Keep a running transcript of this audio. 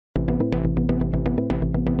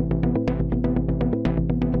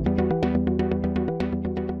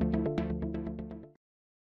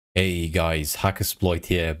Hey guys, HackerSploit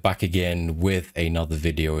here, back again with another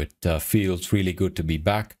video. It feels really good to be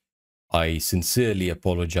back. I sincerely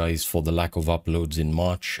apologize for the lack of uploads in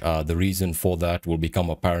March. The reason for that will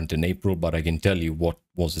become apparent in April, but I can tell you what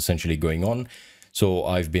was essentially going on. So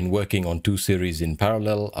I've been working on two series in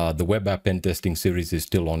parallel. The web app pen testing series is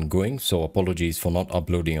still ongoing, so apologies for not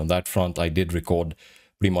uploading on that front. I did record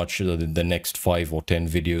pretty much the next 5 or 10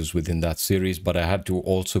 videos within that series, but I had to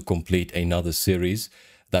also complete another series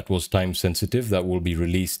that was time sensitive that will be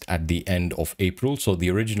released at the end of April. So the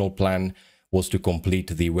original plan was to complete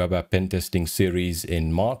the web app pen testing series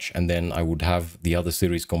in March, and then I would have the other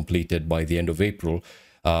series completed by the end of April.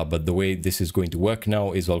 But the way this is going to work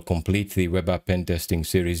now is I'll complete the web app pen testing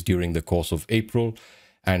series during the course of April,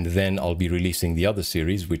 and then I'll be releasing the other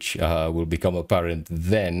series, which will become apparent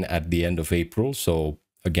then at the end of April. So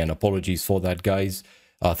again, apologies for that, guys.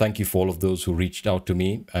 Thank you for all of those who reached out to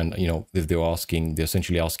me, and if they were asking, they're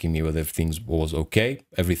essentially asking me whether everything was okay.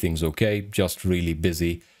 Everything's okay, just really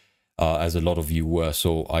busy, as a lot of you were.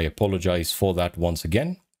 So I apologize for that once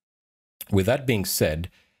again. With that being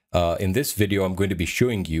said, in this video, I'm going to be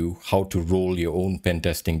showing you how to roll your own pen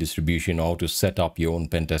testing distribution, how to set up your own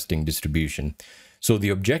pen testing distribution. So the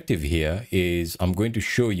objective here is I'm going to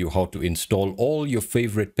show you how to install all your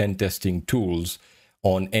favorite pen testing tools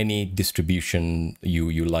on any distribution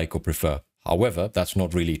you like or prefer. However, that's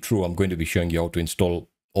not really true. I'm going to be showing you how to install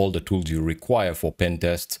all the tools you require for pen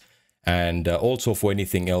tests, and also for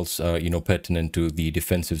anything else pertinent to the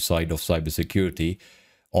defensive side of cybersecurity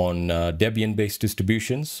on Debian-based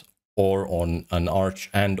distributions, or on an Arch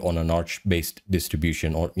and on an Arch-based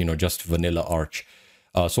distribution, or just vanilla Arch.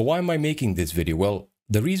 So why am I making this video? Well,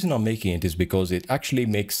 the reason I'm making it is because it actually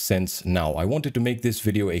makes sense now. I wanted to make this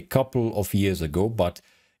video a couple of years ago, but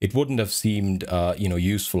it wouldn't have seemed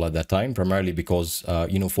useful at that time, primarily because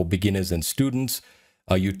for beginners and students,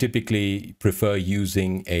 you typically prefer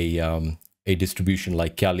using a distribution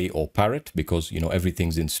like Kali or Parrot because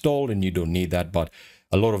everything's installed and you don't need that. But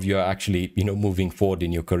a lot of you are actually moving forward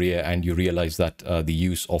in your career, and you realize that the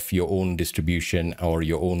use of your own distribution or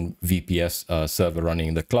your own VPS server running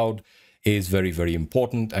in the cloud is very, very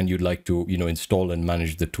important, and you'd like to install and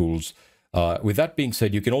manage the tools. With that being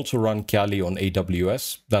said, you can also run Kali on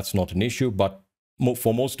AWS. That's not an issue, but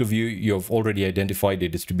for most of you, you've already identified a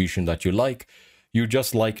distribution that you like. You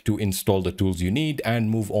just like to install the tools you need and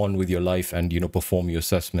move on with your life and perform your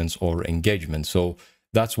assessments or engagements. So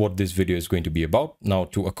that's what this video is going to be about. Now,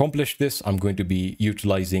 to accomplish this, I'm going to be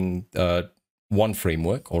utilizing one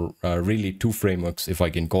framework, or really two frameworks, if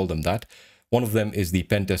I can call them that. One of them is the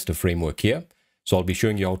PenTester Framework here. So I'll be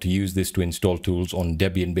showing you how to use this to install tools on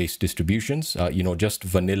Debian-based distributions, just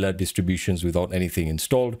vanilla distributions without anything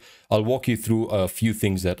installed. I'll walk you through a few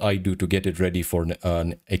things that I do to get it ready for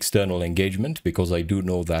an external engagement, because I do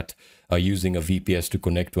know that using a VPS to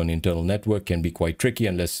connect to an internal network can be quite tricky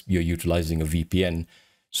unless you're utilizing a VPN.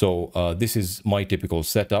 So this is my typical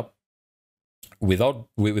setup. With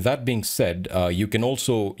that being said, you can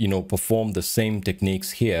also perform the same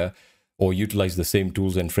techniques here, or utilize the same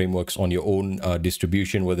tools and frameworks on your own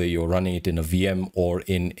distribution, whether you're running it in a VM or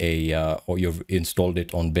in or you've installed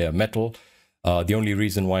it on bare metal. The only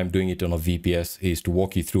reason why I'm doing it on a VPS is to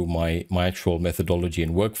walk you through my actual methodology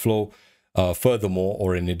and workflow. Furthermore,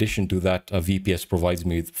 or in addition to that, a VPS provides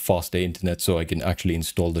me with faster internet, so I can actually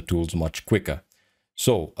install the tools much quicker.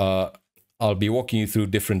 So I'll be walking you through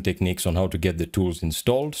different techniques on how to get the tools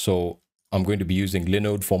installed. So I'm going to be using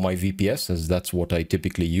Linode for my VPS, as that's what I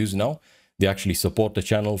typically use now. They actually support the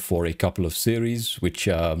channel for a couple of series, which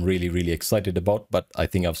I'm really, really excited about, but I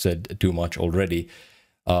think I've said too much already.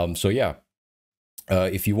 So yeah,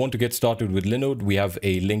 if you want to get started with Linode, we have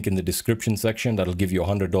a link in the description section that'll give you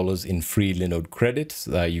 $100 in free Linode credits.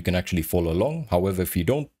 You can actually follow along. However, if you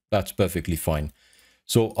don't, that's perfectly fine.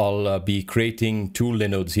 So I'll be creating two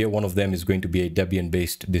Linodes here. One of them is going to be a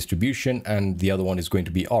Debian-based distribution, and the other one is going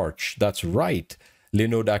to be Arch. That's right.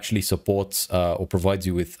 Linode actually supports or provides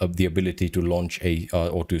you with the ability to launch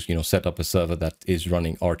or to set up a server that is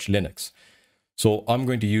running Arch Linux. So I'm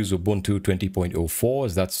going to use Ubuntu 20.04,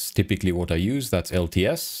 as that's typically what I use. That's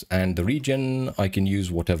LTS, and the region I can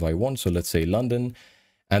use whatever I want. So let's say London.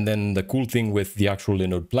 And then the cool thing with the actual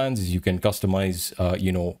Linode plans is you can customize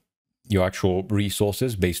your actual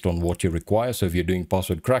resources based on what you require. So if you're doing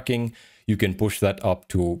password cracking, you can push that up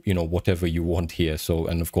to whatever you want here. So,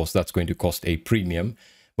 and of course that's going to cost a premium,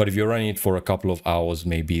 but if you're running it for a couple of hours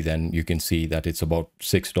maybe, then you can see that it's about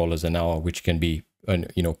 $6 an hour, which can be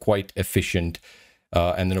quite efficient.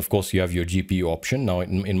 And then of course you have your GPU option. Now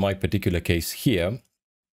in my particular case here,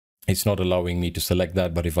 it's not allowing me to select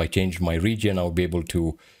that, but if I change my region, I'll be able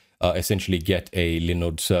to essentially get a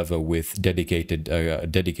Linode server with dedicated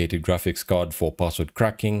graphics card for password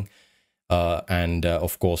cracking. And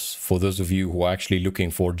of course, for those of you who are actually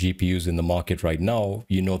looking for GPUs in the market right now,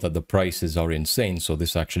 you know that the prices are insane. So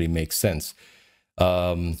this actually makes sense.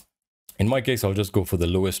 In my case, I'll just go for the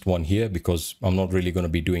lowest one here because I'm not really going to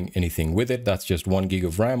be doing anything with it. That's just 1 gig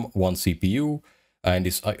of RAM, 1 CPU. And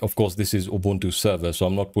of course, this is Ubuntu server, so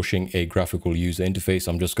I'm not pushing a graphical user interface.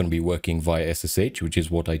 I'm just going to be working via SSH, which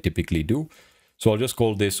is what I typically do. So I'll just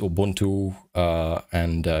call this Ubuntu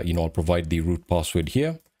and I'll provide the root password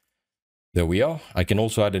here. There we are. I can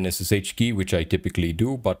also add an SSH key, which I typically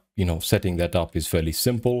do, but setting that up is fairly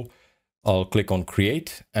simple. I'll click on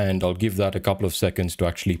create and I'll give that a couple of seconds to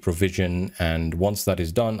actually provision. And once that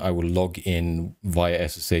is done, I will log in via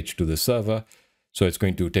SSH to the server. So it's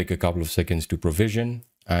going to take a couple of seconds to provision,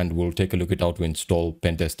 and we'll take a look at how to install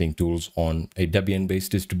pen testing tools on a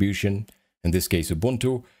Debian-based distribution, in this case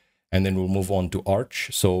Ubuntu, and then we'll move on to Arch.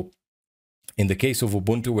 So in the case of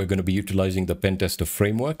Ubuntu, we're going to be utilizing the PenTesters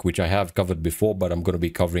Framework, which I have covered before, but I'm going to be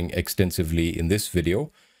covering extensively in this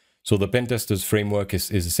video. So the PenTesters Framework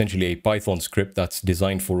is essentially a Python script that's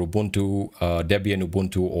designed for Ubuntu, Debian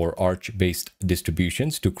Ubuntu, or Arch-based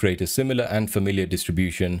distributions to create a similar and familiar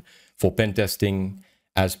distribution for pen testing.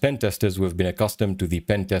 As pen testers, we've been accustomed to the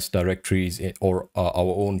pen test directories or our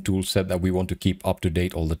own tool set that we want to keep up to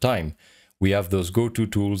date all the time. We have those go-to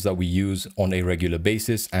tools that we use on a regular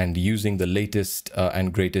basis, and using the latest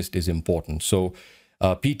and greatest is important. So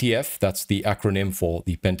PTF, that's the acronym for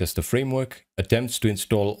the PenTesters Framework, attempts to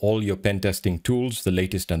install all your pen testing tools, the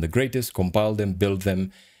latest and the greatest, compile them, build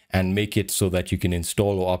them, and make it so that you can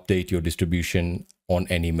install or update your distribution on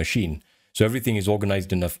any machine. So everything is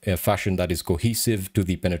organized in a fashion that is cohesive to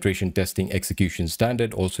the penetration testing execution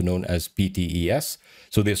standard, also known as PTES.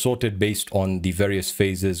 So they're sorted based on the various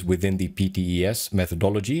phases within the PTES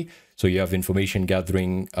methodology. So you have information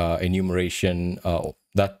gathering, enumeration,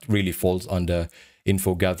 that really falls under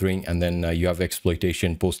info gathering, and then you have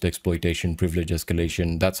exploitation, post-exploitation, privilege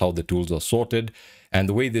escalation. That's how the tools are sorted. And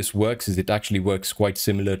the way this works is it actually works quite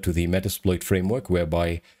similar to the Metasploit framework,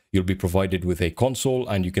 whereby you'll be provided with a console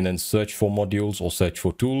and you can then search for modules or search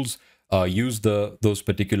for tools, use those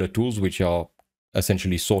particular tools, which are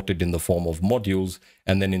essentially sorted in the form of modules,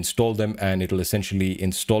 and then install them, and it'll essentially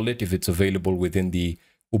install it if it's available within the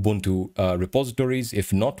Ubuntu repositories.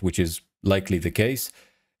 If not, which is likely the case,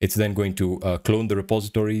 it's then going to clone the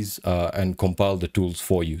repositories and compile the tools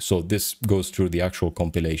for you. So this goes through the actual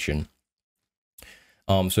compilation.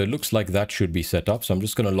 So it looks like that should be set up. So I'm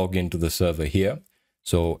just going to log into the server here.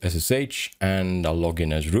 So SSH, and I'll log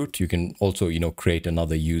in as root. You can also, create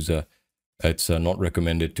another user. It's not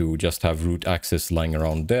recommended to just have root access lying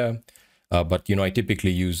around there. But, I typically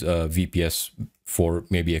use VPS for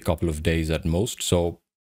maybe a couple of days at most. So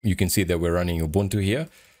you can see that we're running Ubuntu here.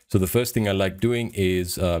 So the first thing I like doing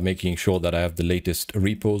is making sure that I have the latest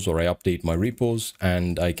repos, or I update my repos,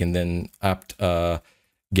 and I can then apt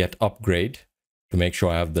get upgrade to make sure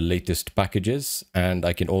I have the latest packages. And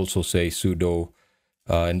I can also say sudo,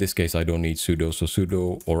 in this case, I don't need sudo, so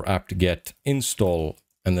sudo or apt get install.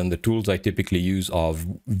 And then the tools I typically use are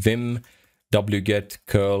vim, wget,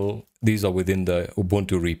 curl. These are within the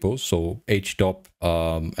Ubuntu repos. So htop,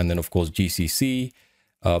 and then of course gcc,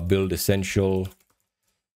 build essential.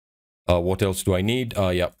 What else do I need?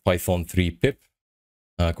 Yeah, Python 3 pip,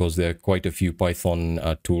 because there are quite a few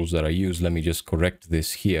Python tools that I use. Let me just correct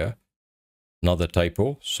this here. Another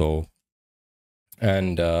typo. So,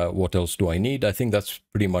 and what else do I need? I think that's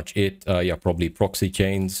pretty much it. Yeah, probably proxy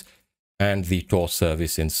chains and the Tor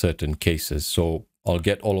service in certain cases. So I'll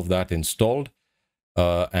get all of that installed.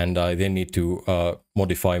 And I then need to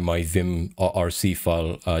modify my vim rc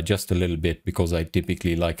file just a little bit, because I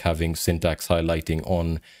typically like having syntax highlighting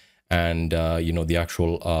on, and the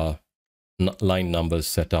actual line numbers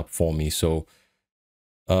set up for me. So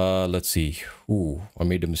let's see. Ooh, I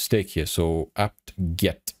made a mistake here. So apt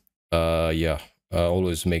get, yeah, I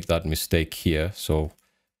always make that mistake here. So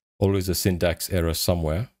always a syntax error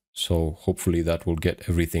somewhere. So hopefully that will get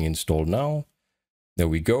everything installed now. There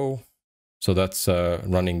we go. So that's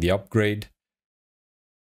running the upgrade.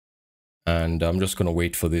 And I'm just going to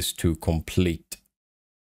wait for this to complete.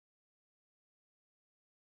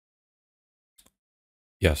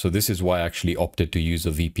 Yeah, so this is why I actually opted to use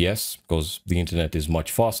a VPS, because the internet is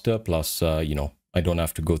much faster. Plus, I don't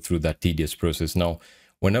have to go through that tedious process. Now,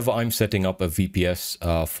 whenever I'm setting up a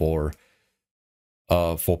VPS for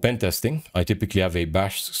pen testing, I typically have a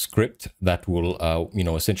bash script that will,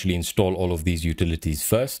 essentially install all of these utilities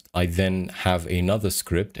first. I then have another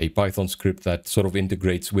script, a Python script that sort of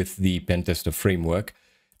integrates with the PenTesters framework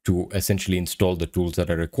to essentially install the tools that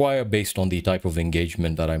I require based on the type of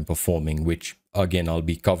engagement that I'm performing, which again, I'll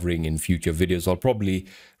be covering in future videos. I'll probably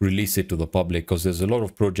release it to the public because there's a lot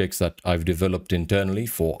of projects that I've developed internally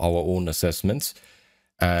for our own assessments.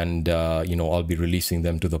 And, I'll be releasing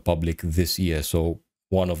them to the public this year. So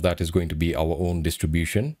one of that is going to be our own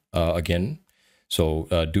distribution again. So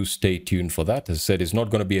do stay tuned for that. As I said, it's not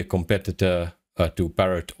going to be a competitor to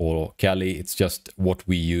Parrot or Kali. It's just what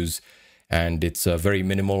we use. And it's very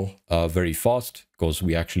minimal, very fast, because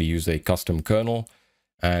we actually use a custom kernel.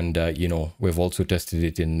 And, we've also tested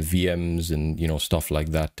it in VMs and, stuff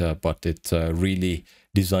like that. But it's really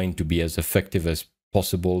designed to be as effective as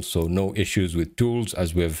possible. So no issues with tools,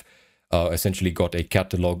 as we've essentially got a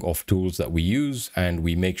catalog of tools that we use, and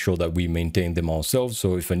we make sure that we maintain them ourselves.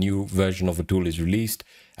 So if a new version of a tool is released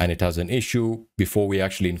and it has an issue, before we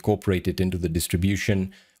actually incorporate it into the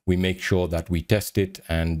distribution, we make sure that we test it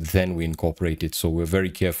and then we incorporate it. So we're very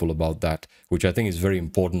careful about that, which I think is very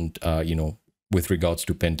important, with regards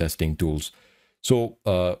to pen testing tools. So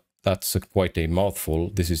that's quite a mouthful.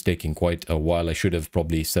 This is taking quite a while. I should have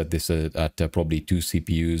probably set this at probably 2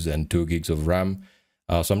 CPUs and 2 gigs of RAM.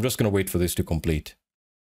 So I'm just going to wait for this to complete.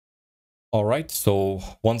 All right, so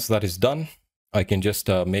once that is done, I can just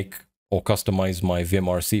make or customize my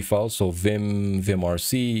vimrc file. So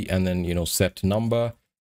vimrc, and then, set number,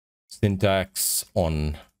 syntax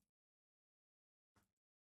on,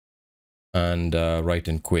 and write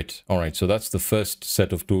and quit. All right, so that's the first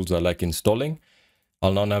set of tools I like installing.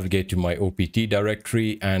 I'll now navigate to my OPT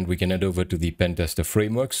directory, and we can head over to the PenTester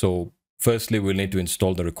Framework. So firstly, we'll need to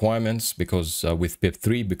install the requirements because with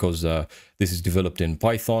pip3, because this is developed in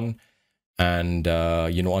Python. And,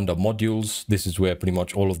 under modules, this is where pretty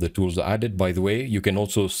much all of the tools are added. By the way, you can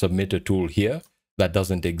also submit a tool here that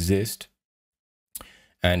doesn't exist.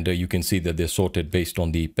 And you can see that they're sorted based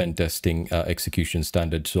on the pen testing execution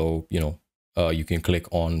standard. So, you can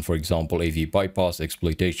click on, for example, AV bypass,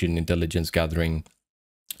 exploitation, intelligence gathering,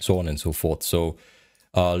 so on and so forth. So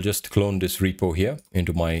I'll just clone this repo here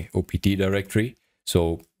into my OPT directory.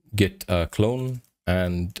 So git clone,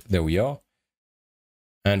 and there we are.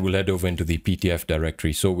 And we'll head over into the PTF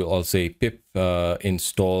directory. So I'll say pip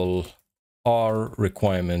install r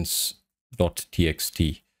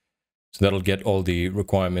requirements.txt. So that'll get all the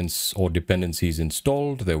requirements or dependencies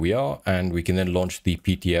installed. There we are. And we can then launch the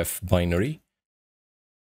PTF binary.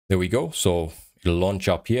 There we go. So it'll launch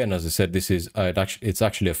up here. And as I said, this is it's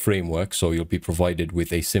actually a framework. So you'll be provided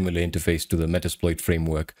with a similar interface to the Metasploit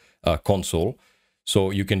framework console.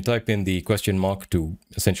 So you can type in the question mark to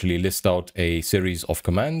essentially list out a series of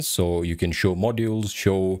commands. So you can show modules,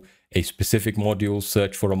 show a specific module,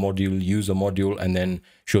 search for a module, use a module, and then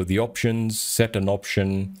show the options, set an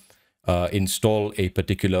option, install a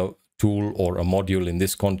particular tool or a module in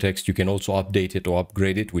this context. You can also update it or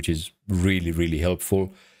upgrade it, which is really, really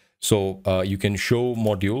helpful. So you can show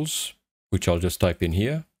modules, which I'll just type in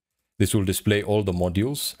here. This will display all the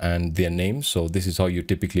modules and their names. So this is how you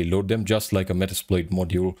typically load them. Just like a Metasploit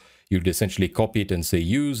module, you'd essentially copy it and say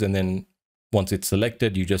use. And then once it's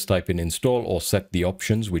selected, you just type in install or set the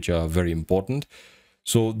options, which are very important.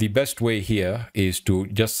 So the best way here is to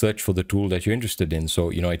just search for the tool that you're interested in.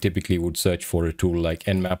 So, I typically would search for a tool like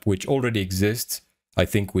Nmap, which already exists, I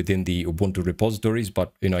think, within the Ubuntu repositories.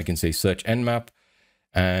 But, I can say search Nmap.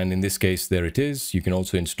 And in this case, there it is. You can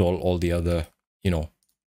also install all the other,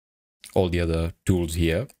 all the other tools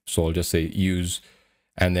here. So I'll just say use,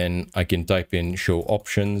 and then I can type in show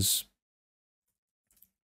options,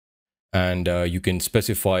 and you can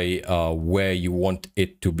specify where you want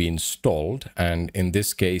it to be installed. And in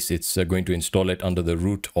this case, it's going to install it under the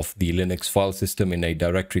root of the Linux file system in a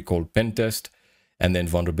directory called pentest, and then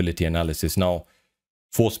vulnerability analysis. Now,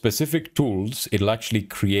 for specific tools, it'll actually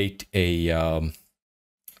create a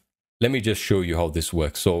let me just show you how this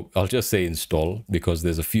works. So I'll just say install, because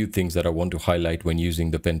there's a few things that I want to highlight when using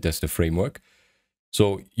the PenTester framework.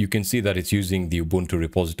 So you can see that it's using the Ubuntu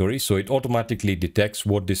repository. So it automatically detects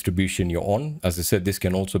what distribution you're on. As I said, this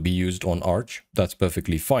can also be used on Arch. That's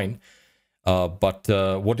perfectly fine. But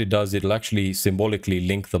what it does, it'll actually symbolically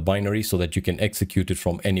link the binary so that you can execute it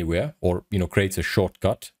from anywhere, or, creates a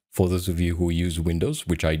shortcut for those of you who use Windows,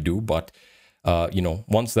 which I do. But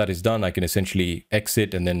once that is done, I can essentially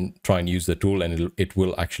exit and then try and use the tool, and it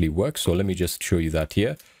will actually work. So let me just show you that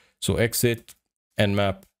here. So exit,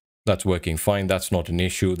 Nmap, that's working fine. That's not an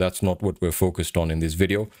issue. That's not what we're focused on in this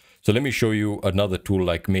video. So let me show you another tool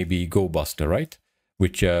like maybe GoBuster, right?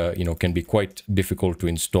 Which, can be quite difficult to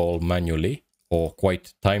install manually, or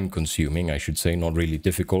quite time consuming, I should say, not really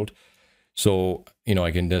difficult. So,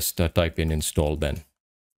 I can just type in install then.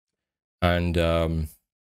 And,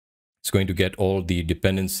 It's going to get all the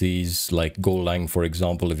dependencies like Golang, for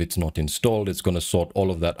example. If it's not installed, it's going to sort all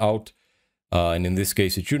of that out. And in this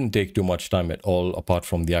case, it shouldn't take too much time at all, apart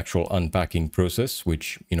from the actual unpacking process,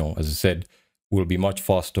 which, you know, as I said, will be much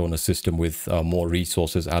faster on a system with more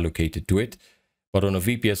resources allocated to it. But on a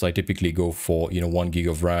VPS, I typically go for, you know, 1 gig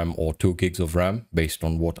of RAM or 2 gigs of RAM based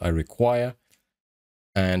on what I require.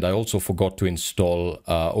 And I also forgot to install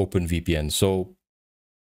OpenVPN. So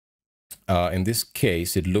in this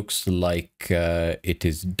case, it looks like it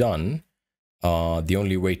is done. The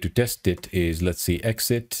only way to test it is, let's see,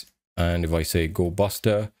 exit. And if I say go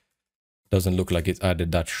buster, doesn't look like it's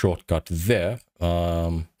added that shortcut there.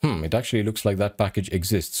 It actually looks like that package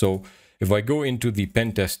exists. So if I go into the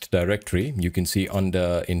pentest directory, you can see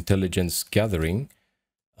under intelligence gathering,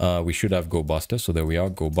 we should have go buster. So there we are,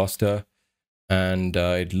 go buster. And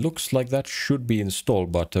it looks like that should be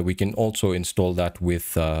installed, but we can also install that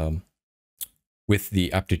with the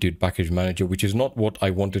aptitude package manager, which is not what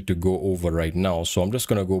I wanted to go over right now. So I'm just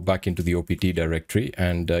going to go back into the OPT directory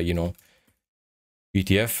and, you know,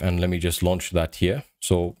 PTF, and let me just launch that here.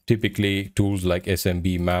 So typically tools like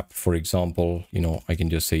SMB map, for example, you know, I can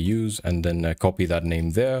just say use and then copy that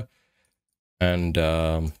name there and,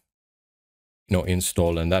 you know,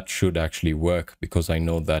 install, and that should actually work because I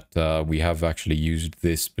know that we have actually used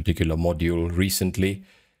this particular module recently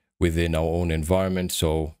within our own environment.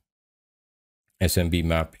 So SMB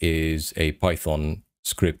map is a Python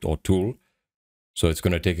script or tool. So it's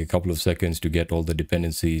going to take a couple of seconds to get all the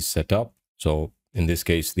dependencies set up. So in this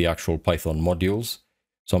case, the actual Python modules.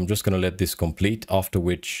 So I'm just going to let this complete, after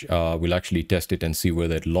which we'll actually test it and see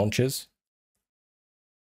whether it launches.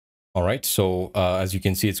 All right, so as you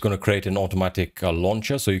can see, it's going to create an automatic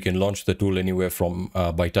launcher. So you can launch the tool anywhere from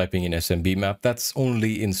by typing in SMB map. That's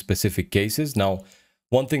only in specific cases. Now,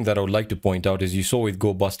 one thing that I would like to point out is you saw with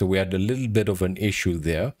GoBuster, we had a little bit of an issue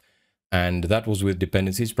there. And that was with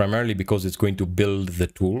dependencies, primarily because it's going to build the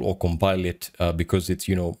tool or compile it because it's,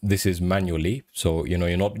 you know, this is manually. So, you know,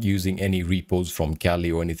 you're not using any repos from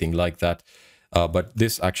Kali or anything like that. But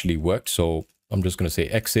this actually worked. So I'm just going to say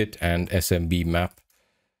exit and SMB map.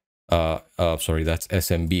 Sorry, that's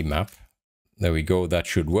SMB map. There we go. That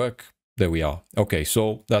should work. There we are. Okay,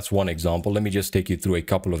 so that's one example. Let me just take you through a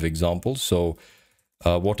couple of examples. So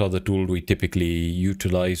what are the tools we typically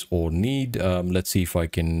utilize or need? Let's see if I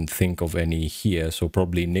can think of any here. So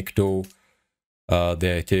probably Nikto.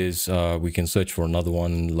 There it is. We can search for another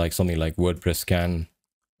one, like something like WordPress scan.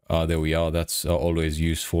 There we are. That's always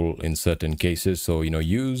useful in certain cases. So, you know,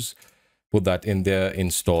 use, put that in there,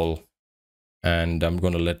 install. And I'm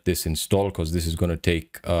going to let this install because this is going to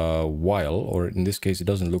take a while, or in this case, it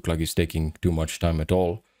doesn't look like it's taking too much time at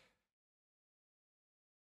all.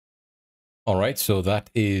 All right, so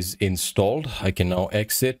that is installed. I can now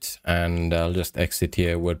exit, and I'll just exit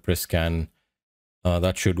here, WordPress scan.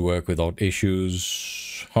 That should work without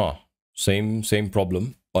issues. Same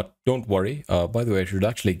problem, but don't worry. By the way, I should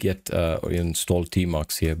actually get install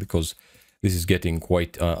Tmux here because this is getting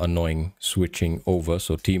quite annoying switching over.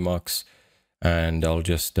 So Tmux, and I'll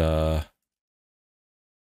just, let's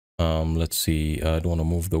see, I don't want to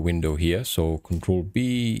move the window here. So Control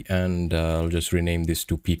B, and I'll just rename this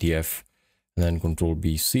to PTF. And then Control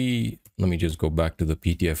BC. Let me just go back to the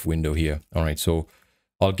PTF window here. All right, so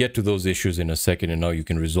I'll get to those issues in a second, and now you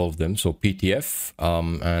can resolve them. So PTF,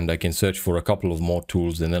 and I can search for a couple of more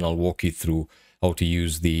tools, and then I'll walk you through how to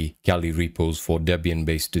use the Kali repos for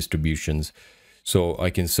Debian-based distributions. So I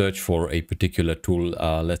can search for a particular tool.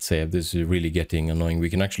 Let's say if this is really getting annoying, we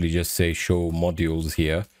can actually just say show modules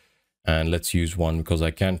here, and let's use one because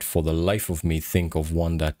I can't for the life of me think of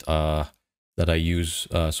one that I use,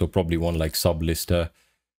 so probably one like sublister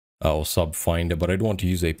or subfinder, but I don't want to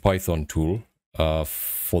use a Python tool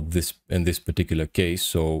for this in this particular case.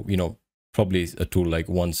 So, you know, probably a tool like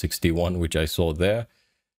 161, which I saw there.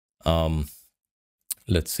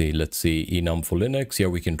 Let's see, enum for Linux. Yeah,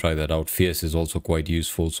 we can try that out. Fierce is also quite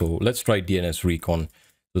useful. So let's try DNS Recon.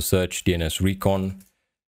 So search DNS Recon,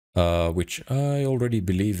 which I already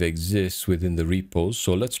believe exists within the repos.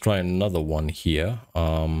 So let's try another one here.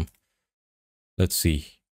 Let's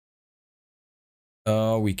see.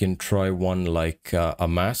 We can try one like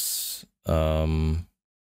Amass.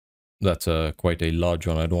 That's quite a large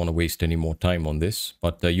one. I don't want to waste any more time on this,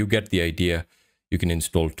 but you get the idea. You can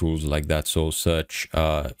install tools like that. So search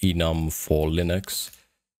enum for Linux.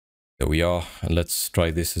 There we are. And let's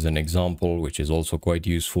try this as an example, which is also quite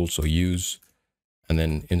useful. So use and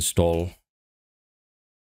then install.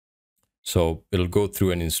 So it'll go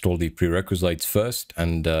through and install the prerequisites first.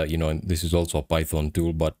 And, you know, this is also a Python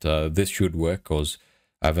tool, but this should work because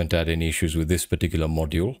I haven't had any issues with this particular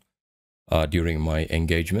module. during my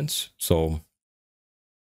engagements. So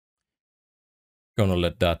gonna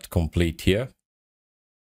let that complete here.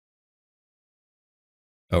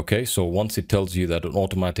 Okay, so once it tells you that an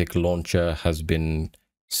automatic launcher has been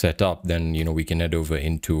set up, then, you know, we can head over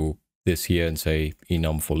into this here and say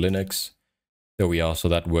enum for Linux. There we are. So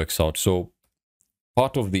that works out. So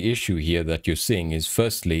part of the issue here that you're seeing is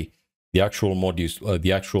firstly, the actual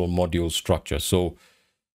module structure. So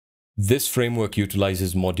this framework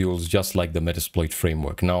utilizes modules just like the Metasploit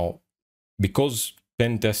framework. Now, because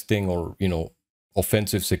pen testing or, you know,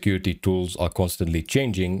 offensive security tools are constantly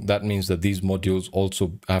changing, that means that these modules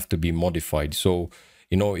also have to be modified. So,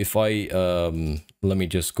 you know, if I, let me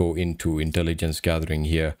just go into intelligence gathering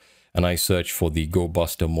here and I search for the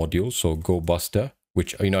GoBuster module. So GoBuster,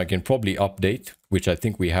 which, you know, I can probably update, which I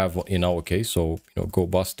think we have in our case. So, you know,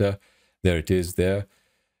 GoBuster, there it is there.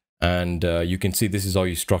 And you can see this is how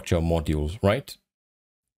you structure modules, right?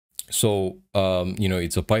 So, you know,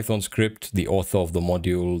 it's a Python script, the author of the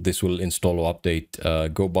module, this will install or update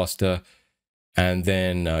GoBuster. And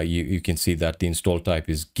then you can see that the install type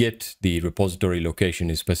is Git, the repository location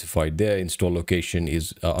is specified there, install location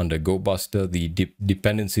is under GoBuster, the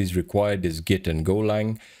dependencies required is Git and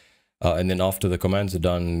Golang. And then after the commands are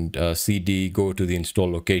done, cd, go to the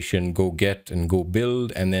install location, go get and go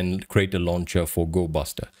build, and then create a launcher for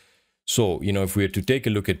GoBuster. So, you know, if we were to take a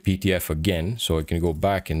look at PTF again, so I can go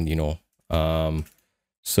back and, you know,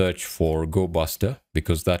 search for GoBuster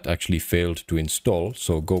because that actually failed to install.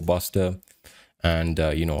 So GoBuster, and,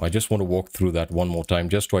 you know, I just want to walk through that one more time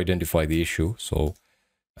just to identify the issue. So,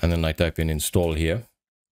 and then I type in install here.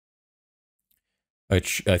 I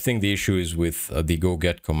think the issue is with the go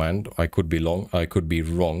get command. I could be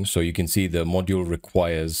wrong. So you can see the module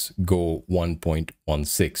requires Go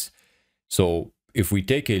 1.16. So if we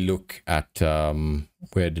take a look at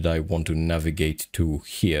where did I want to navigate to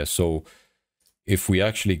here? So if we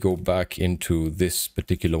actually go back into this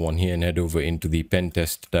particular one here and head over into the pen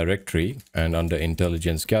test directory and under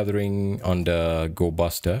intelligence gathering, under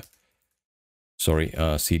GoBuster, sorry,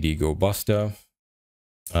 cd GoBuster,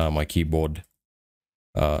 my keyboard,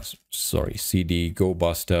 sorry, cd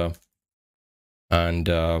GoBuster, and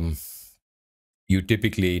you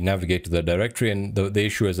typically navigate to the directory, and the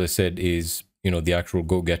issue, as I said, is, you know, the actual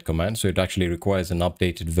go get command. So it actually requires an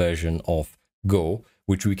updated version of Go,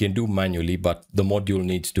 which we can do manually, but the module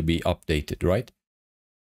needs to be updated, right?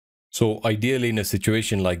 So ideally in a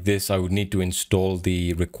situation like this, I would need to install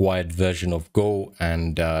the required version of Go,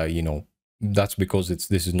 and you know, that's because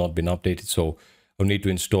this has not been updated. So I'll need to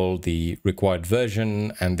install the required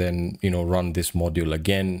version and then, you know, run this module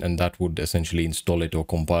again, and that would essentially install it or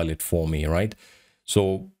compile it for me, right?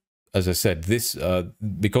 So as I said, this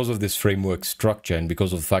because of this framework structure and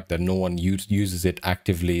because of the fact that no one uses it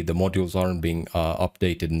actively, the modules aren't being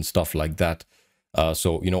updated and stuff like that.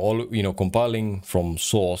 So, you know, compiling from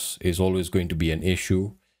source is always going to be an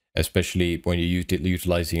issue, especially when you're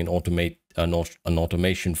utilizing an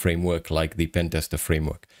automation framework like the Pentester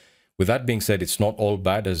framework. With that being said, it's not all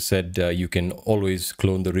bad. As I said, you can always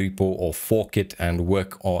clone the repo or fork it and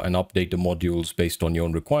work and update the modules based on your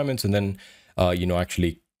own requirements, and then, you know,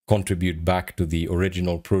 actually contribute back to the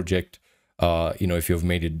original project, you know, if you've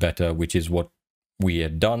made it better, which is what we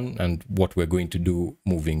had done and what we're going to do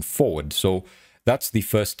moving forward. So that's the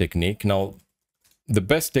first technique. Now, the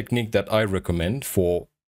best technique that I recommend for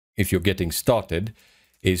if you're getting started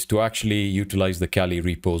is to actually utilize the Kali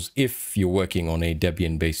repos if you're working on a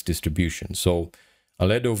Debian-based distribution. So I'll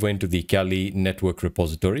head over into the Kali network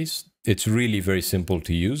repositories. It's really very simple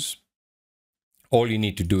to use. All you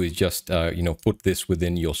need to do is just, you know, put this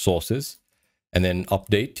within your sources and then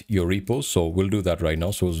update your repos. So we'll do that right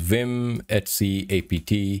now. So it's vim, etc, apt.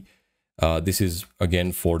 This is,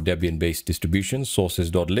 again, for Debian-based distributions,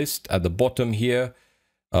 sources.list. At the bottom here,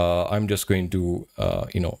 I'm just going to,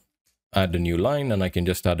 you know, add a new line, and I can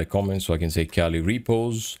just add a comment. So I can say Kali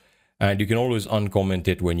repos, and you can always uncomment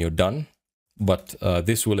it when you're done. But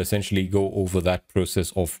this will essentially go over that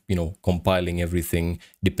process of, you know, compiling everything,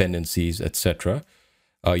 dependencies, etc.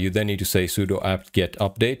 You then need to say sudo apt get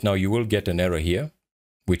update. Now you will get an error here,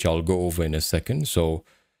 which I'll go over in a second. So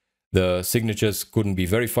the signatures couldn't be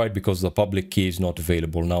verified because the public key is not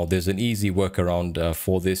available. Now there's an easy workaround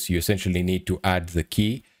for this. You essentially need to add the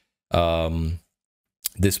key,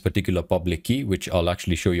 this particular public key, which I'll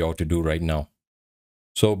actually show you how to do right now.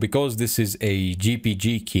 So because this is a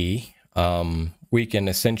GPG key, we can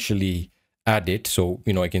essentially add it. So,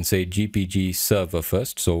 you know, I can say GPG server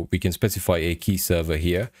first. So we can specify a key server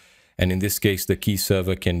here. And in this case, the key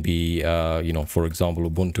server can be, you know, for example,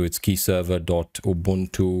 Ubuntu, it's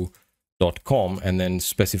keyserver.ubuntu.com, and then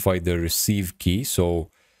specify the receive key. So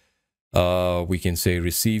we can say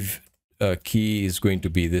receive key is going to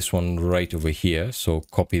be this one right over here. So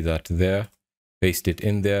copy that there, paste it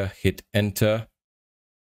in there, hit enter.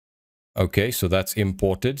 Okay, so that's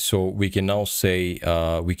imported. So we can now say,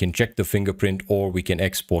 we can check the fingerprint or we can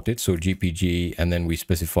export it. So GPG, and then we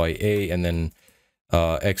specify A, and then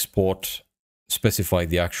export, specify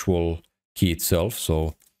the actual key itself.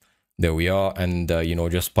 So there we are. And, you know,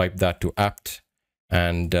 just pipe that to apt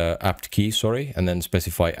and apt key, sorry, and then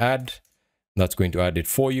specify add. That's going to add it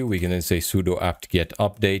for you. We can then say sudo apt get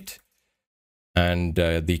update, and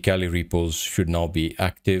the Kali repos should now be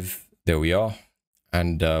active. There we are.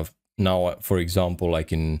 And now, for example,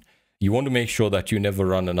 you want to make sure that you never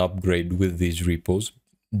run an upgrade with these repos.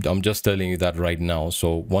 I'm just telling you that right now.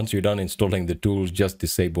 So once you're done installing the tools, just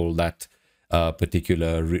disable that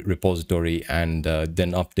particular repository, and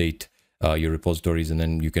then update your repositories, and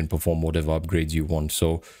then you can perform whatever upgrades you want.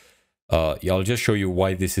 So I'll just show you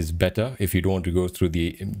why this is better if you don't want to go through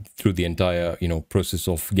the entire, you know, process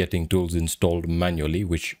of getting tools installed manually,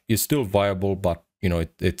 which is still viable, but you know,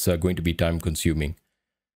 it's going to be time consuming.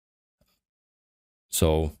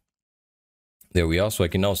 So there we are. So I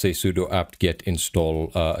can now say sudo apt get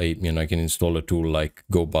install I can install a tool like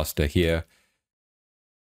GoBuster here,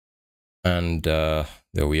 and there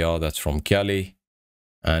we are. That's from Kali,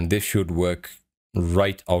 and this should work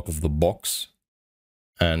right out of the box.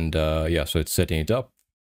 And yeah, so it's setting it up,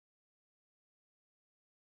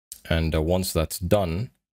 and once that's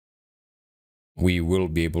done, we will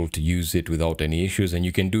be able to use it without any issues. And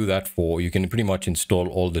you can do that you can pretty much install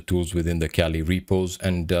all the tools within the Kali repos.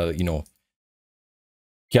 And you know,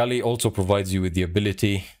 Kali also provides you with the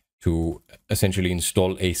ability to essentially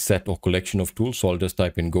install a set or collection of tools. So I'll just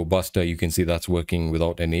type in GoBuster. You can see that's working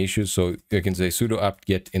without any issues. So you can say sudo apt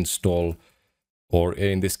get install, or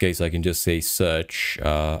in this case, I can just say search,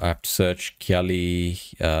 apt search Kali.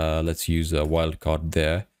 Let's use a wildcard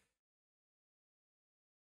there.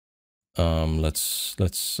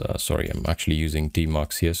 Sorry, I'm actually using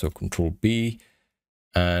tmarks here. So Control B,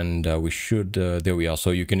 and we should, there we are.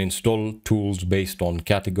 So you can install tools based on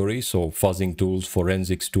categories. So fuzzing tools,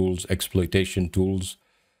 forensics tools, exploitation tools,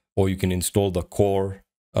 or you can install the core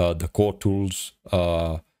tools.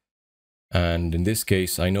 And in this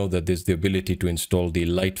case, I know that there's the ability to install the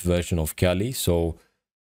light version of Kali. So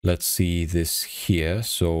let's see this here.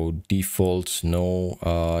 So defaults, no,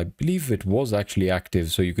 I believe it was actually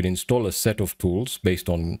active. So you could install a set of tools based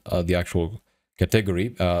on the actual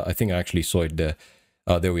category. I think I actually saw it there.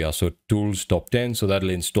 There we are. So tools top 10. So that'll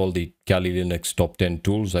install the Kali Linux top 10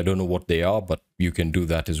 tools. I don't know what they are, but you can do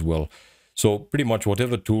that as well. So pretty much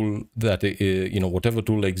whatever tool that, whatever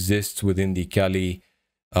tool exists within the Kali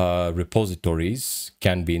repositories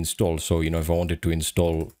can be installed. So, if I wanted to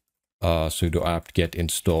install sudo apt get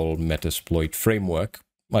install Metasploit framework,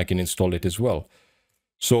 I can install it as well.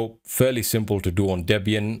 So fairly simple to do on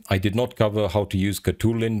Debian. I did not cover how to use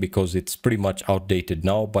Katulin because it's pretty much outdated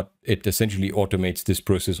now, but it essentially automates this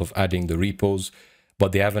process of adding the repos,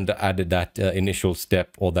 but they haven't added that initial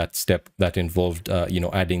step, or that step that involved,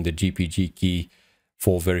 adding the GPG key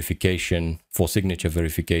for verification, for signature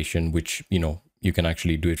verification, which, you can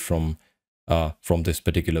actually do it from this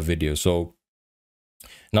particular video. So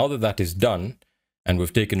now that that is done, and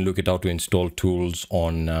we've taken a look at how to install tools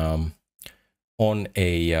on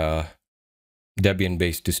a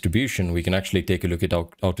Debian-based distribution, we can actually take a look at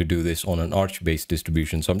how to do this on an Arch-based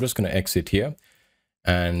distribution. So I'm just going to exit here,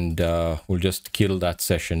 and we'll just kill that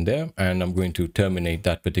session there, and I'm going to terminate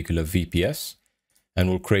that particular VPS, and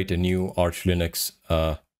we'll create a new Arch Linux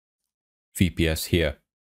VPS here.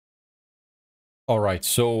 All right,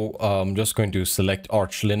 so I'm just going to select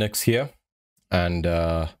Arch Linux here, and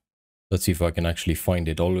let's see if I can actually find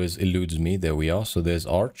it. Always eludes me. There we are. So there's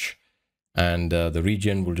Arch, and the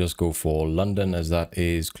region will just go for London, as that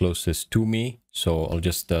is closest to me. So I'll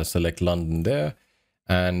just select London there,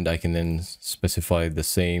 and I can then specify the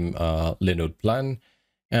same Linode plan,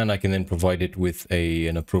 and I can then provide it with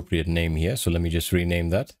an appropriate name here. So let me just rename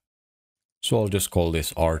that. So I'll just call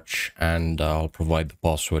this Arch, and I'll provide the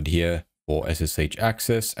password here for SSH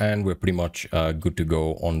access, and we're pretty much good to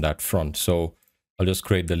go on that front. So I'll just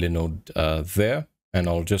create the Linode there, and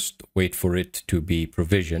I'll just wait for it to be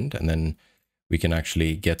provisioned, and then we can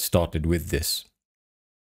actually get started with this.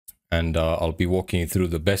 And I'll be walking you through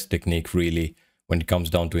the best technique really when it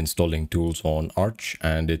comes down to installing tools on Arch,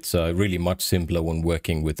 and it's really much simpler when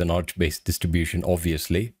working with an Arch-based distribution,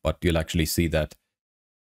 obviously, but you'll actually see that.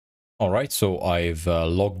 All right, so I've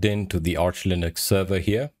logged into the Arch Linux server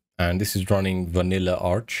here, and this is running vanilla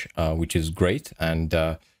Arch, which is great. And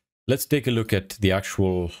let's take a look at the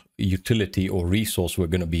actual utility or resource we're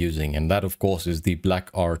going to be using. And that, of course, is the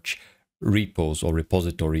BlackArch repos or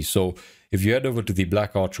repositories. So if you head over to the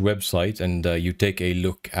BlackArch website and you take a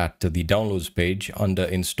look at the downloads page under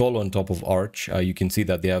install on top of Arch, you can see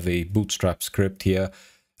that they have a bootstrap script here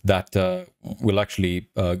that will actually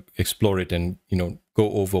explore it and, you know, go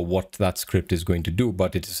over what that script is going to do.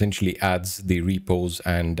 But it essentially adds the repos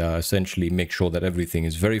and essentially make sure that everything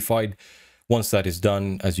is verified. Once that is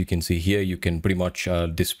done, as you can see here, you can pretty much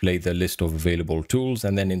display the list of available tools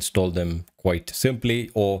and then install them quite simply,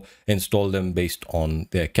 or install them based on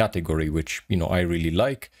their category, which, you know, I really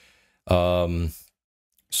like.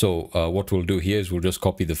 So what we'll do here is we'll just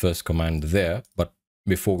copy the first command there. But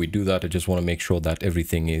before we do that, I just want to make sure that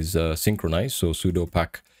everything is synchronized. So sudo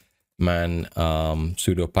pacman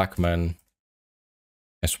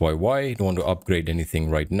syy. Don't want to upgrade anything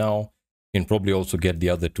right now. You can probably also get the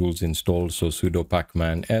other tools installed. So sudo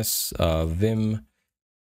pacman s vim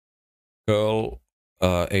curl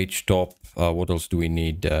htop. What else do we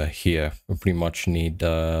need here? We pretty much need.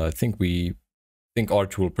 I think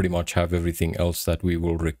Arch will pretty much have everything else that we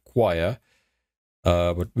will require.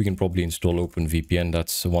 But we can probably install OpenVPN.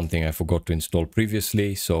 That's one thing I forgot to install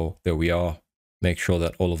previously. So there we are. Make sure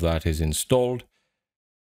that all of that is installed.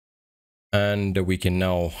 And we can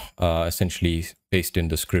now essentially paste in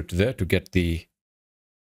the script there to get the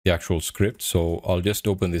actual script. So I'll just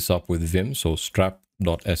open this up with Vim, so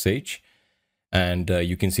strap.sh. And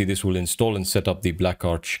you can see this will install and set up the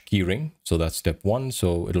BlackArch keyring. So that's step one.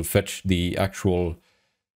 So it'll fetch the actual,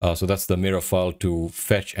 so that's the mirror file to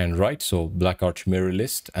fetch and write. So BlackArch mirror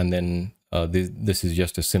list. And then this is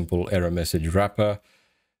just a simple error message wrapper.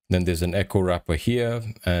 Then there's an echo wrapper here,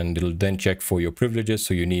 and it'll then check for your privileges.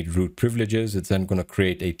 So you need root privileges. It's then going to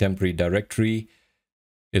create a temporary directory.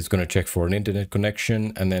 It's going to check for an internet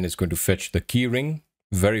connection, and then it's going to fetch the keyring,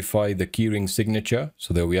 verify the keyring signature.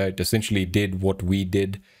 So there we are. It essentially did what we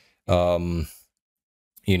did, you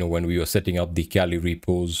know, when we were setting up the Kali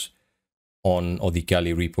repos on, or the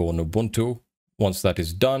Kali repo on Ubuntu. Once that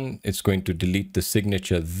is done, it's going to delete the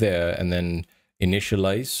signature there and then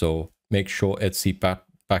initialize. So make sure etc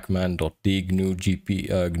pacman.d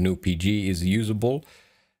GNU PG is usable,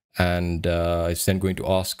 and it's then going to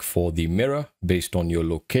ask for the mirror based on your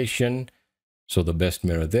location, so the best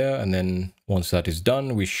mirror there. And then once that is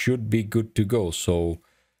done, we should be good to go. So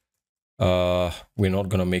we're not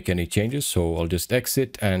going to make any changes, so I'll just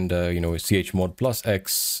exit and you know, chmod plus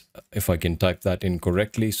x, if I can type that in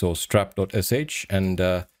correctly, so strap.sh, and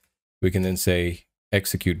we can then say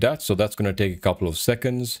execute that. So that's going to take a couple of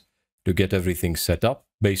seconds to get everything set up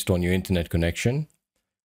based on your internet connection.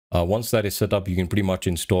 Once that is set up, you can pretty much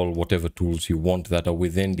install whatever tools you want that are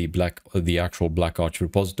within the actual BlackArch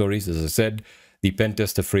repositories. As I said, the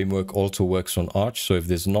PenTester framework also works on Arch. So if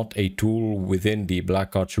there's not a tool within the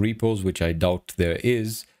BlackArch repos, which I doubt there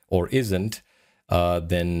is or isn't,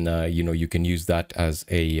 then you know, you can use that as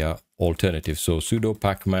a alternative. So sudo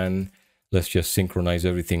pacman. Let's just synchronize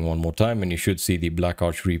everything one more time, and you should see the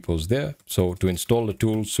BlackArch repos there. So to install the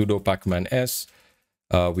tool, sudo pacman s.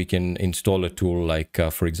 We can install a tool like,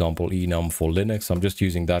 for example, enum for Linux. I'm just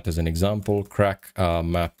using that as an example. Crack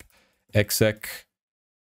map exec.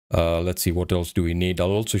 Let's see, what else do we need?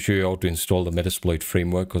 I'll also show you how to install the Metasploit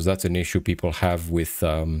framework, because that's an issue people have with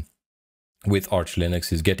Arch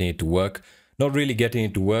Linux, is getting it to work. Not really getting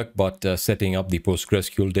it to work, but setting up the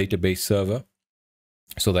PostgreSQL database server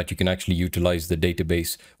so that you can actually utilize the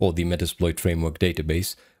database or the Metasploit framework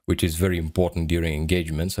database, which is very important during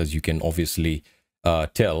engagements, as you can obviously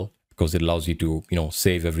tell, because it allows you to, you know,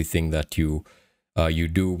 save everything that you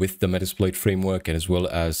do with the Metasploit framework, and as well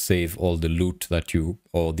as save all the loot that you,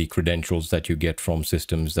 or the credentials that you get from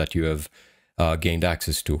systems that you have gained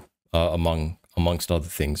access to, amongst other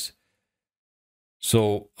things.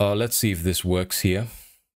 So let's see if this works here.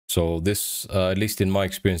 So this, at least in my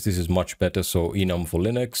experience, this is much better. So enum for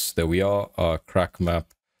Linux, there we are. Crack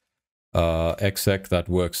map exec, that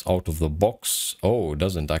works out of the box. Oh, it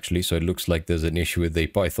doesn't actually. So it looks like there's an issue with the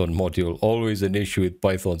Python module. Always an issue with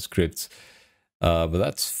Python scripts. But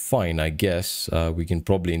that's fine, I guess. We can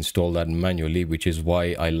probably install that manually, which is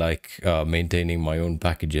why I like maintaining my own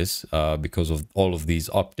packages, because of all of these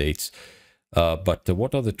updates. But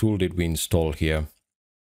what other tool did we install here?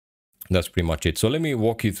 That's pretty much it. So let me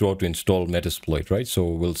walk you through how to install Metasploit, right? So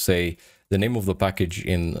we'll say the name of the package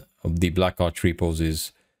in the BlackArch repos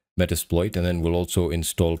is Metasploit, and then we'll also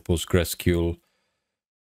install PostgreSQL.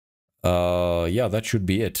 Yeah, that should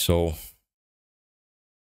be it. So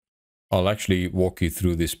I'll actually walk you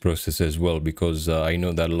through this process as well, because I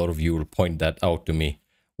know that a lot of you will point that out to me.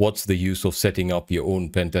 What's the use of setting up your own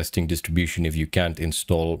pen testing distribution if you can't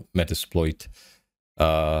install Metasploit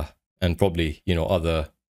and probably, you know, other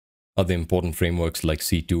other important frameworks like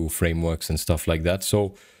C2 frameworks and stuff like that.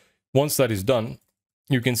 So once that is done,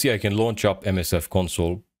 you can see I can launch up MSF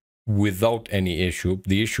console without any issue.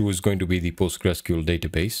 The issue is going to be the PostgreSQL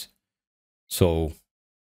database. So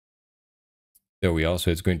there we are. So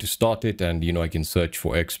it's going to start it, and I can search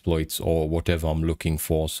for exploits or whatever I'm looking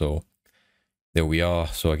for. So there we are.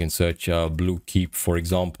 So I can search blue keep, for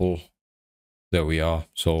example. There we are.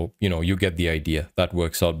 So, you get the idea. That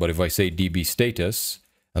works out. But if I say DB status,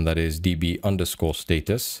 and that is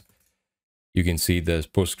DB_status, you can see the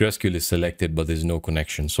PostgreSQL is selected, but there's no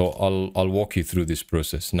connection. So I'll walk you through this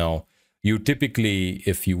process. Now, you typically,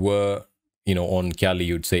 if you were, on Kali,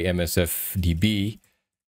 you'd say MSFDB,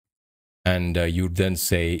 and you'd then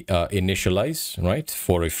say initialize, right,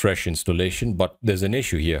 for a fresh installation. But there's an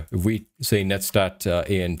issue here. If we say netstat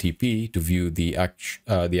ANTP to view the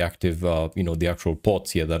active, the actual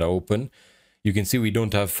ports here that are open, you can see we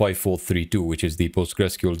don't have 5432, which is the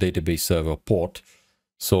PostgreSQL database server port.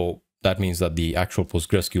 So that means that the actual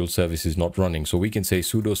PostgreSQL service is not running. So we can say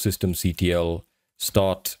sudo systemctl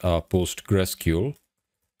start PostgreSQL.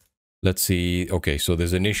 Let's see. Okay, so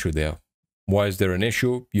there's an issue there. Why is there an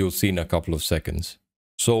issue? You'll see in a couple of seconds.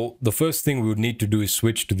 So the first thing we would need to do is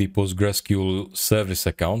switch to the PostgreSQL service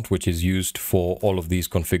account, which is used for all of these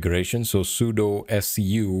configurations. So sudo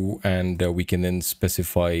su, and we can then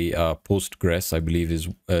specify Postgres, I believe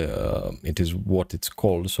it is what it's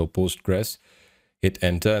called. So Postgres, hit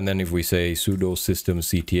enter, and then if we say sudo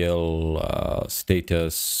systemctl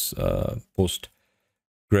status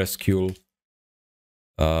PostgreSQL,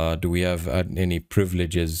 do we have any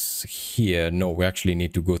privileges here? No, we actually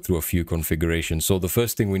need to go through a few configurations. So the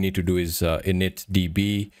first thing we need to do is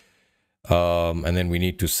initdb, and then we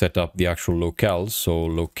need to set up the actual locales. So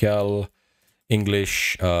locale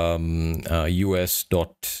English US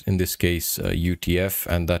dot, in this case UTF,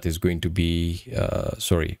 and that is going to be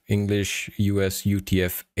English US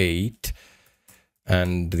UTF-8,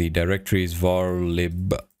 and the directory is var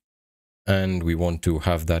lib, and we want to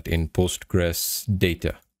have that in Postgres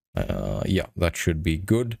data. Yeah, that should be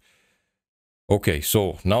good. Okay,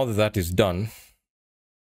 so now that that is done,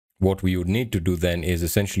 what we would need to do then is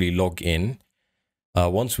essentially log in.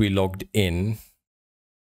 Once we logged in,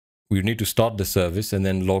 we need to start the service and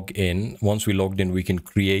then log in. Once we logged in, we can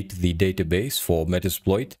create the database for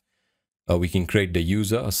Metasploit. We can create the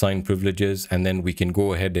user, assign privileges, and then we can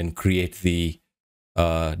go ahead and create the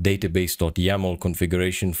database.yaml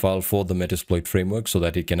configuration file for the Metasploit framework so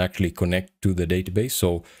that it can actually connect to the database.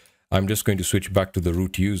 So I'm just going to switch back to the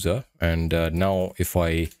root user, and now if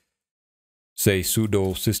I say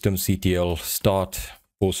sudo systemctl start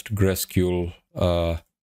PostgreSQL,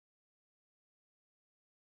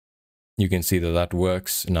 you can see that that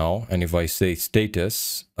works now. And if I say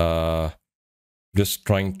status, just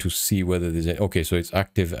trying to see whether there's okay, so it's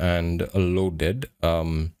active and loaded.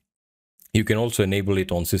 You can also enable it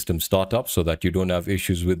on system startup so that you don't have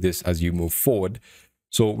issues with this as you move forward.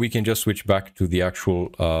 So we can just switch back to the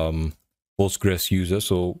actual Postgres user.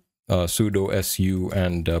 So sudo su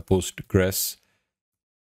and Postgres.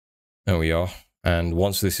 There we are. And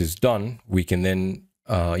once this is done, we can then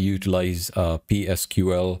utilize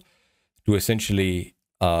PSQL to essentially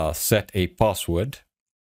set a password.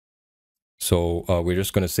 So we're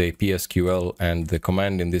just going to say PSQL, and the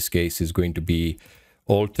command in this case is going to be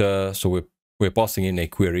alter. So we're passing in a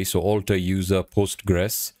query. So alter user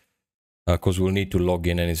Postgres, because we'll need to log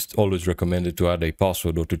in, and it's always recommended to add a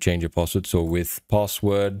password or to change a password. So with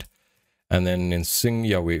password, and then in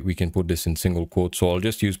we can put this in single quotes. So I'll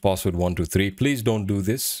just use password 123. Please don't do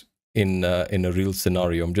this in a real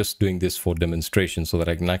scenario. I'm just doing this for demonstration so that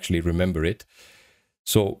I can actually remember it.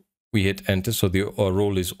 So we hit enter. So the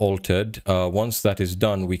role is altered. Once that is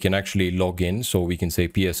done, we can actually log in. So we can say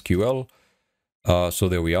PSQL. So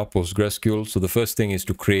there we are, PostgreSQL. So the first thing is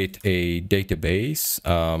to create a database.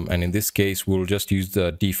 And in this case, we'll just use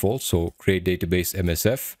the default. So create database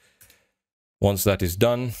MSF. Once that is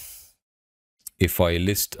done, if I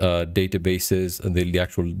list databases, the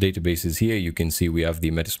actual databases here, you can see we have the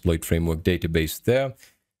Metasploit framework database there.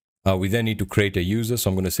 We then need to create a user. So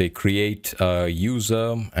I'm going to say create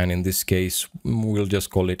user. And in this case, we'll just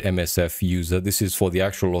call it MSF user. This is for the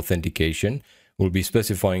actual authentication. We'll be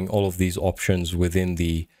specifying all of these options within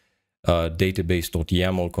the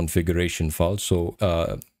database.yaml configuration file. So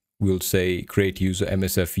we'll say create user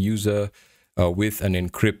MSF user with an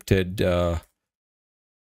encrypted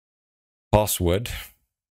password.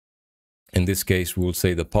 In this case, we'll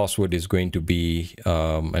say the password is going to be,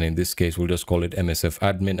 and in this case, we'll just call it MSF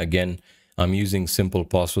admin. Again, I'm using simple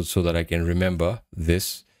passwords so that I can remember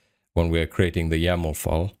this when we're creating the YAML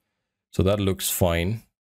file. So that looks fine.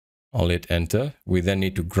 I'll hit enter. We then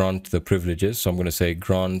need to grant the privileges. So I'm going to say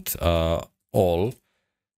grant all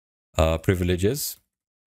privileges.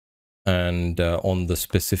 And on the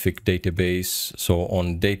specific database, so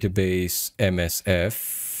on database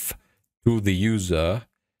MSF to the user,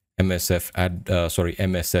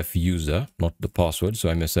 MSF user, not the password. So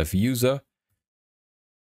MSF user,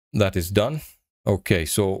 that is done. Okay,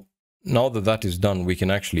 so now that that is done, we can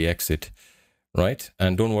actually exit, right?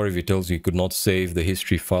 And don't worry if it tells you could not save the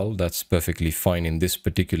history file. That's perfectly fine in this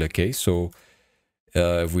particular case. So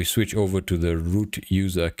if we switch over to the root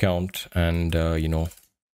user account and, you know,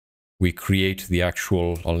 we create the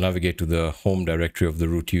actual, I'll navigate to the home directory of the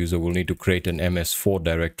root user. We'll need to create an MS4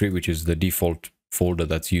 directory, which is the default folder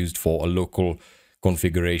that's used for a local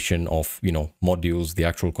configuration of, you know, modules, the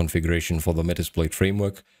actual configuration for the Metasploit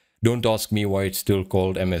framework. Don't ask me why it's still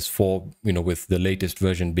called MS4, you know, with the latest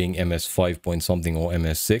version being MS5 point something or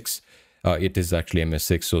MS6. It is actually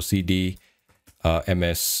MS6. So CD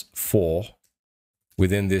MS4.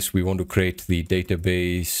 Within this, we want to create the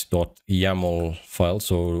database.yaml file.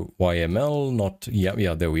 So YML, not,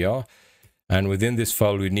 yeah, there we are. And within this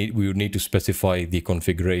file, we would need to specify the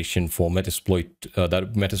configuration for Metasploit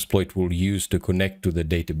that Metasploit will use to connect to the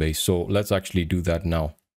database. So let's actually do that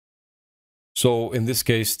now. So in this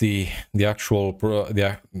case, the actual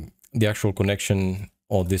connection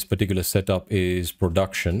or this particular setup is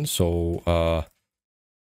production. So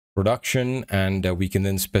production, and we can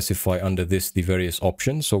then specify under this the various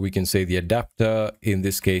options. So we can say the adapter in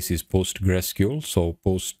this case is PostgreSQL. So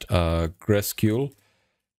PostgreSQL,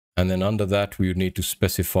 and then under that we would need to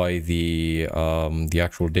specify the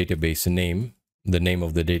actual database name, the name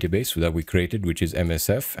of the database that we created, which is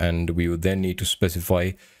MSF, and we would then need to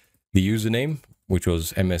specify the username, which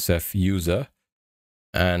was MSF user,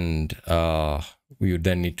 and we would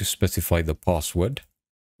then need to specify the password,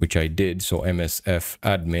 which I did. So MSF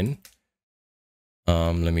admin.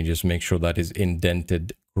 Let me just make sure that is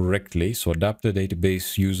indented correctly. So adapter,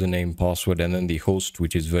 database, username, password, and then the host,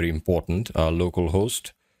 which is very important, local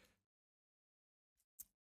host.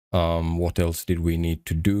 What else did we need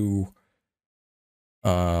to do?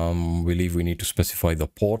 We believe we need to specify the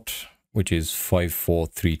port, which is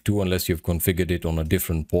 5432, unless you've configured it on a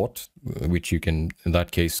different port, which you can, in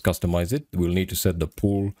that case, customize it. We'll need to set the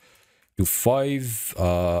pool to 5,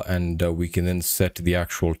 and we can then set the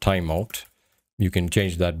actual timeout. You can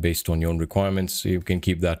change that based on your own requirements. You can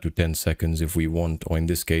keep that to 10 seconds if we want, or in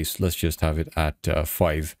this case, let's just have it at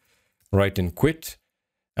 5. Write and quit.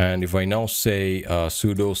 And if I now say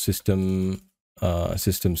sudo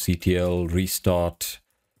systemctl restart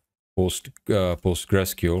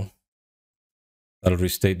PostgreSQL, that'll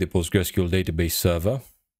restate the PostgreSQL database server.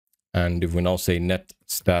 And if we now say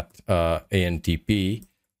netstat ANTP,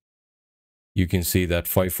 you can see that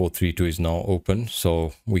 5432 is now open.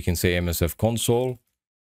 So we can say MSF console.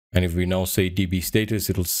 And if we now say DB status,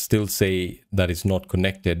 it'll still say that it's not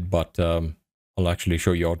connected, but I'll actually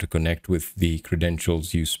show you how to connect with the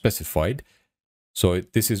credentials you specified. So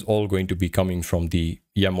this is all going to be coming from the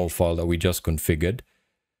YAML file that we just configured.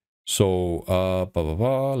 So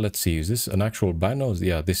let's see, is this an actual banner?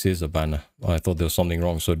 Yeah, this is a banner. I thought there was something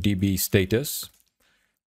wrong. So DB status,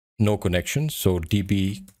 no connection. So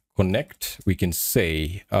DB connect, we can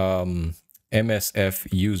say MSF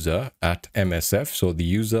user at MSF. So the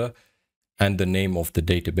user and the name of the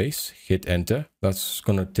database. Hit enter. That's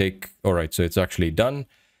going to take, all right, so it's actually done.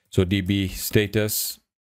 So DB status,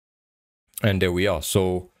 and there we are.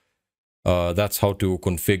 So that's how to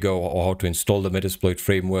configure or how to install the Metasploit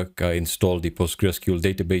framework, install the PostgreSQL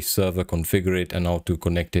database server, configure it, and how to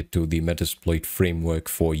connect it to the Metasploit framework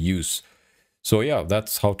for use. So yeah,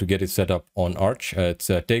 that's how to get it set up on Arch. It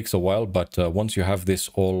takes a while, but once you have this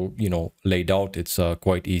all, you know, laid out, it's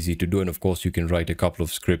quite easy to do. And of course, you can write a couple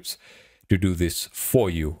of scripts to do this for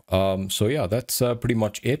you. So yeah, that's pretty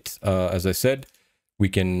much it. As I said, we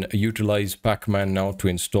can utilize pacman now to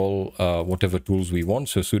install whatever tools we want.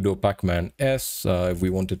 So sudo pacman s, if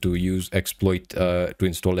we wanted to use exploit, to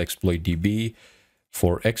install exploit db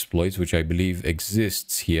for exploits, which I believe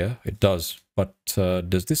exists here. It does, but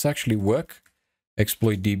does this actually work?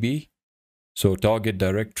 Exploit db. So target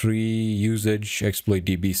directory usage exploit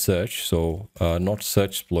db search. So not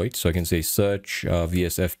search exploit. So I can say search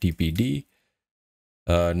vsftpd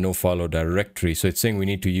no file or directory. So it's saying we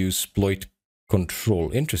need to use exploit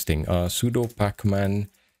control. Interesting. Sudo pacman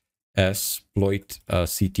exploit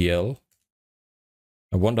ctl.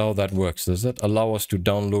 I wonder how that works. Does that allow us to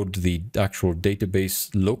download the actual database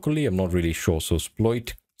locally? I'm not really sure. So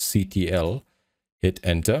exploit ctl, hit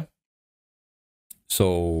enter.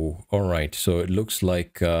 So, all right. So it looks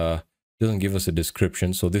like doesn't give us a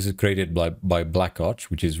description. So this is created by BlackArch,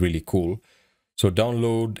 which is really cool. So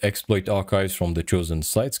download exploit archives from the chosen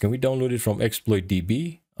sites. Can we download it from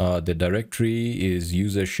exploitdb? The directory is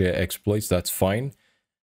user share exploits. That's fine.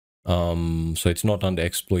 So it's not under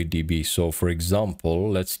exploitdb. So for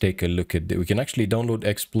example, let's take a look at we can actually download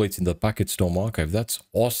exploits in the packetstorm archive. That's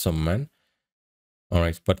awesome, man. All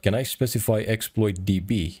right, but can I specify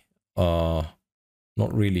exploitdb? Not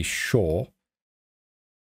really sure.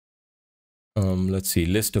 Let's see,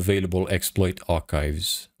 list available exploit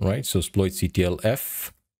archives, right? So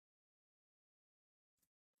exploitctlf.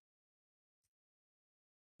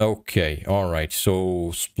 Okay, all right. So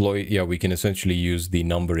exploit, yeah, we can essentially use the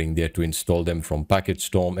numbering there to install them from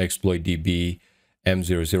packetstorm, exploitdb,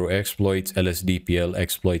 m00 exploits, lsdpl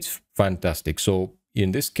exploits. Fantastic. So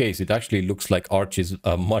in this case, it actually looks like Arch is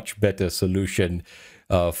a much better solution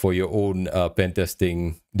for your own pen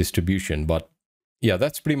testing distribution. But yeah,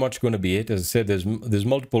 that's pretty much going to be it. As I said, there's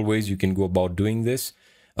multiple ways you can go about doing this.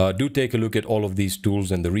 Do take a look at all of these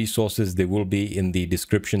tools and the resources. They will be in the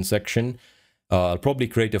description section. I'll probably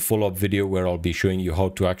create a follow-up video where I'll be showing you how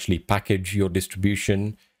to actually package your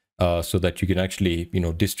distribution so that you can actually,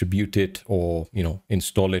 distribute it or,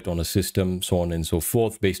 install it on a system, so on and so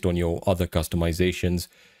forth, based on your other customizations.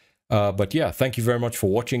 But yeah, thank you very much for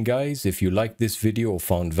watching, guys. If you liked this video or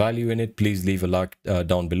found value in it, please leave a like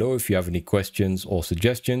down below. If you have any questions or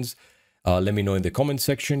suggestions, let me know in the comment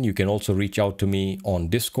section. You can also reach out to me on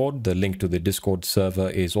Discord. The link to the Discord server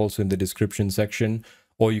is also in the description section.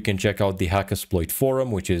 Or you can check out the HackerSploit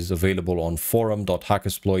forum, which is available on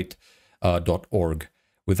forum.hackersploit.org.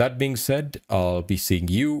 With that being said, I'll be seeing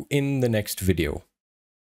you in the next video.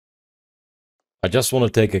 I just want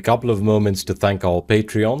to take a couple of moments to thank our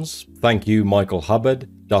Patreons. Thank you, Michael Hubbard,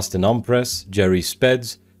 Dustin Umpress, Jerry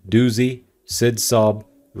Speds, Doozy, Sid Saab,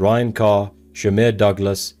 Ryan Carr, Shamir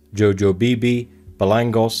Douglas, Jojo Bibi,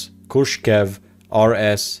 Balangos, Kushkev,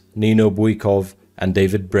 RS, Nino Buikov, and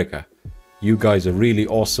David Bricker. You guys are really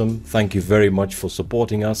awesome. Thank you very much for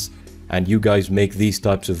supporting us, and you guys make these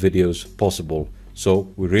types of videos possible.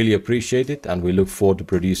 So we really appreciate it, and we look forward to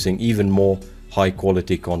producing even more high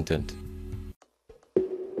quality content.